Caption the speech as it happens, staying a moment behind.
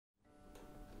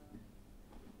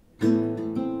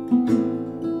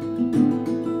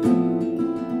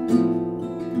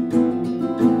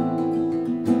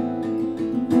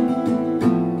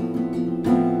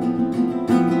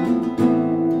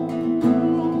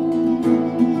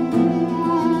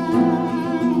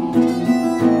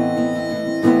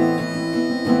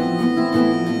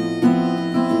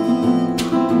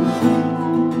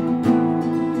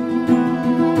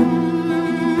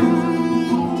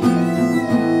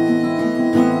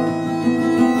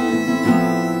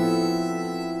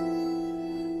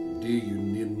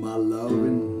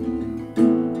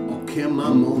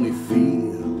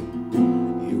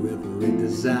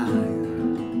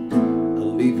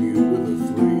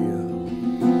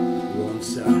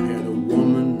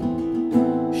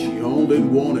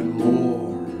wanted more,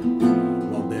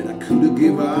 more than I could have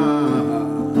given.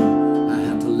 I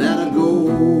had to let her go.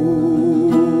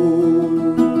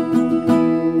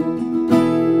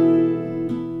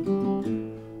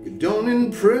 You don't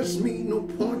impress me, no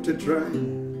point to try.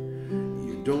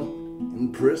 You don't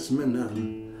impress me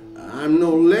none. I'm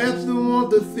no less than what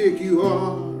the thick you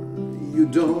are. You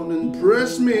don't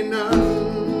impress me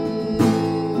none.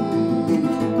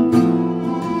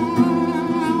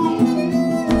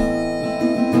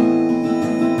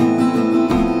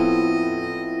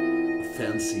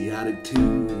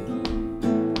 Attitude,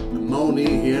 the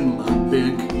money in my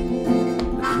bank,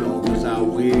 the clothes I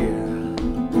wear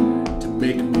to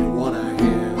make me what I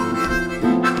am.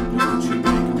 Don't you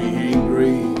make me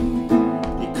angry?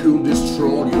 It could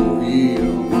destroy your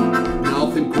heel.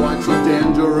 Nothing quite so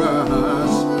dangerous.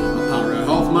 I'll hurry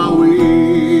off my wheel.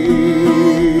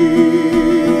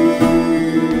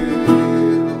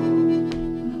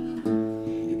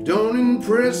 You don't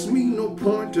impress me, no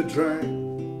point to try.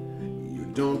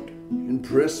 Don't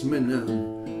impress me now.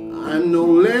 I'm no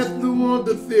less than what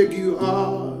the thick you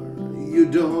are. You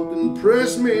don't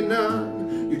impress me now.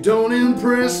 You don't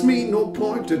impress me, no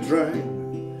point to try.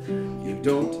 You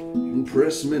don't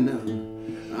impress me now.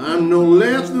 I'm no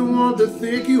less than what the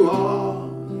thick you are.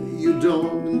 You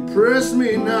don't impress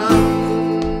me now.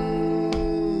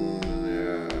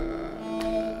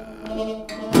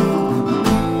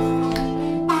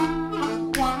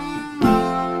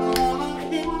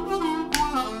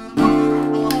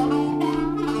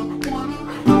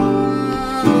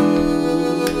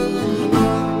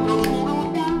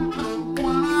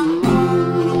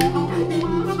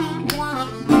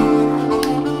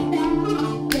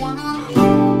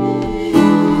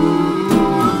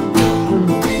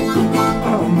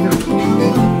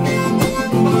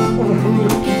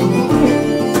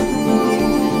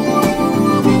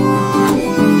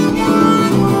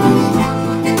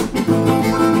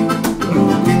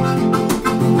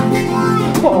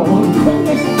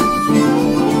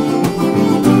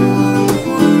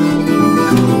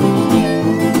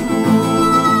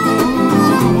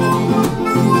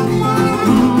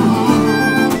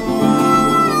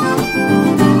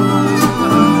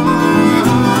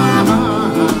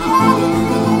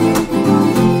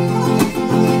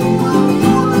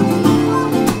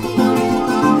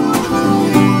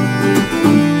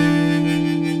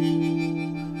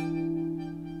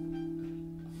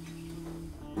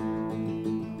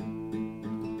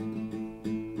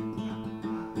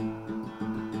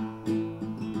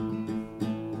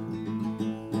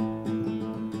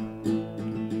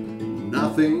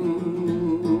 Nothing,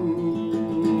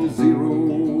 zero,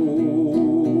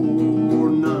 or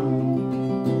none.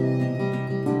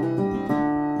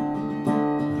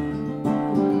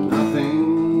 Nothing,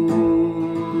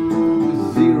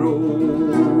 zero,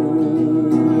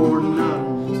 or none.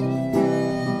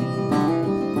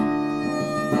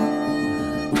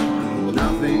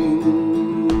 Nothing,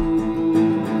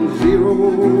 zero,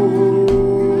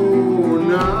 or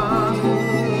none.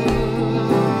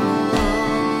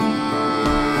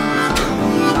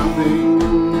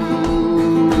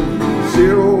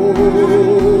 Zero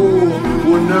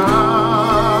or none.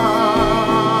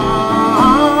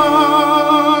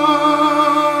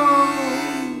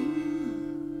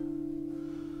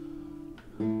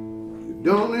 You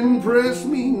don't impress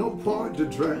me, no point to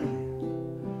try.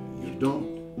 You don't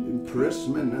impress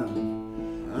me now.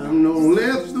 I'm no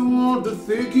less than what the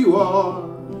thick you are.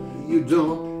 You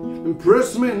don't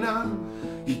impress me now.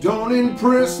 You don't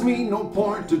impress me, no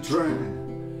point to try.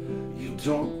 You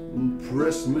don't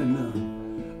impress me now.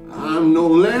 I'm no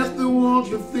less than what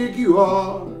you think you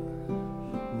are.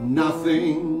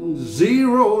 Nothing,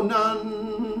 zero, none.